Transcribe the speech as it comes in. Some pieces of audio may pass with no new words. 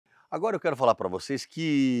Agora eu quero falar para vocês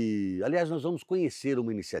que, aliás, nós vamos conhecer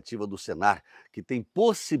uma iniciativa do Senar que tem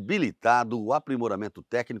possibilitado o aprimoramento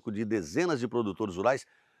técnico de dezenas de produtores rurais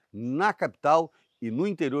na capital e no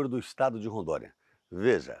interior do estado de Rondônia.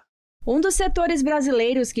 Veja. Um dos setores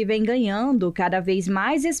brasileiros que vem ganhando cada vez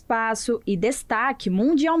mais espaço e destaque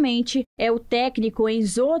mundialmente é o técnico em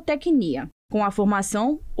zootecnia. Com a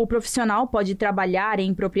formação, o profissional pode trabalhar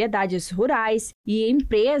em propriedades rurais e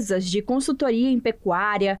empresas de consultoria em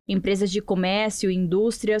pecuária, empresas de comércio e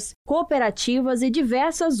indústrias, cooperativas e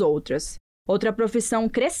diversas outras. Outra profissão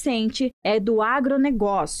crescente é do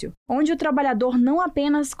agronegócio, onde o trabalhador não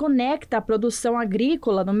apenas conecta a produção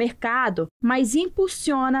agrícola no mercado, mas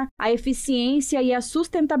impulsiona a eficiência e a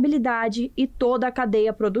sustentabilidade e toda a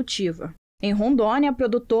cadeia produtiva. Em Rondônia,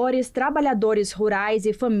 produtores, trabalhadores rurais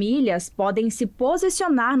e famílias podem se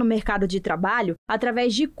posicionar no mercado de trabalho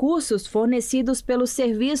através de cursos fornecidos pelo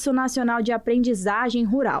Serviço Nacional de Aprendizagem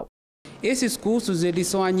Rural. Esses cursos eles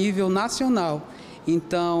são a nível nacional.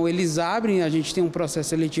 Então, eles abrem, a gente tem um processo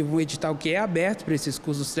seletivo, um edital que é aberto para esses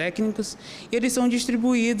cursos técnicos, e eles são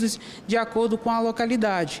distribuídos de acordo com a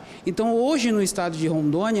localidade. Então, hoje no estado de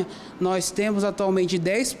Rondônia, nós temos atualmente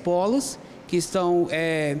 10 polos que estão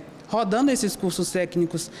rodando esses cursos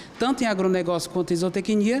técnicos, tanto em agronegócio quanto em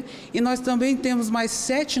zootecnia, e nós também temos mais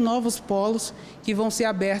 7 novos polos que vão ser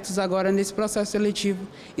abertos agora nesse processo seletivo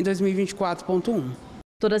em 2024.1.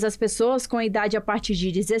 Todas as pessoas com idade a partir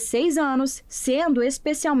de 16 anos, sendo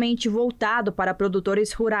especialmente voltado para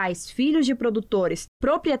produtores rurais, filhos de produtores,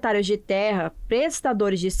 proprietários de terra,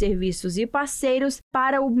 prestadores de serviços e parceiros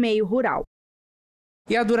para o meio rural.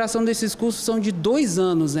 E a duração desses cursos são de 2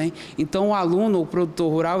 anos, né? Então o aluno, o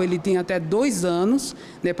produtor rural, ele tem até 2 anos,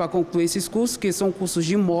 né, para concluir esses cursos, que são cursos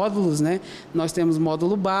de módulos, né? Nós temos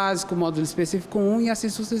módulo básico, módulo específico 1 e assim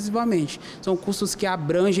sucessivamente. São cursos que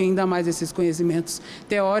abrangem ainda mais esses conhecimentos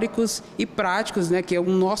teóricos e práticos, né, que é o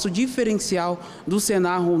nosso diferencial do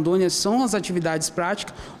Senar Rondônia, são as atividades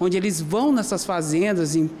práticas, onde eles vão nessas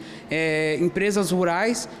fazendas, empresas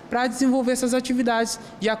rurais, para desenvolver essas atividades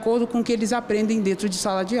de acordo com o que eles aprendem dentro de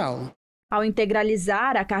sala de aula. Ao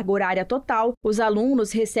integralizar a carga horária total, os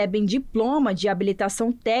alunos recebem diploma de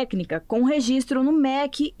habilitação técnica com registro no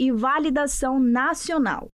MEC e validação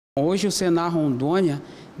nacional. Hoje o Senar Rondônia,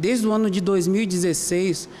 desde o ano de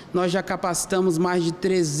 2016, nós já capacitamos mais de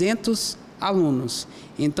 300 alunos.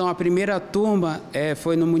 Então a primeira turma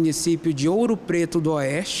foi no município de Ouro Preto do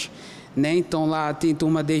Oeste, né? Então lá tem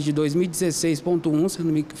turma desde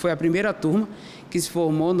 2016.1, foi a primeira turma que se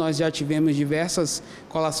formou. Nós já tivemos diversas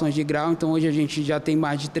colações de grau, então hoje a gente já tem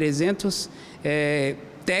mais de 300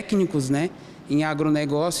 técnicos, né, em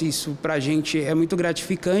agronegócio. Isso para a gente é muito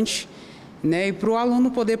gratificante, né? E para o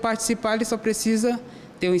aluno poder participar, ele só precisa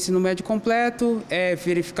ter o ensino médio completo,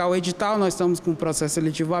 verificar o edital. Nós estamos com o processo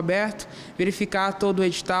seletivo aberto, verificar todo o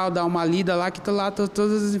edital, dar uma lida lá, que está lá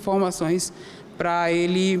todas as informações para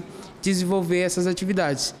ele desenvolver essas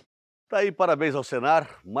atividades. Tá aí, parabéns ao Senar,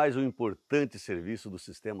 mais um importante serviço do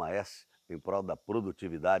Sistema S em prol da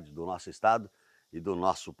produtividade do nosso estado e do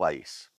nosso país.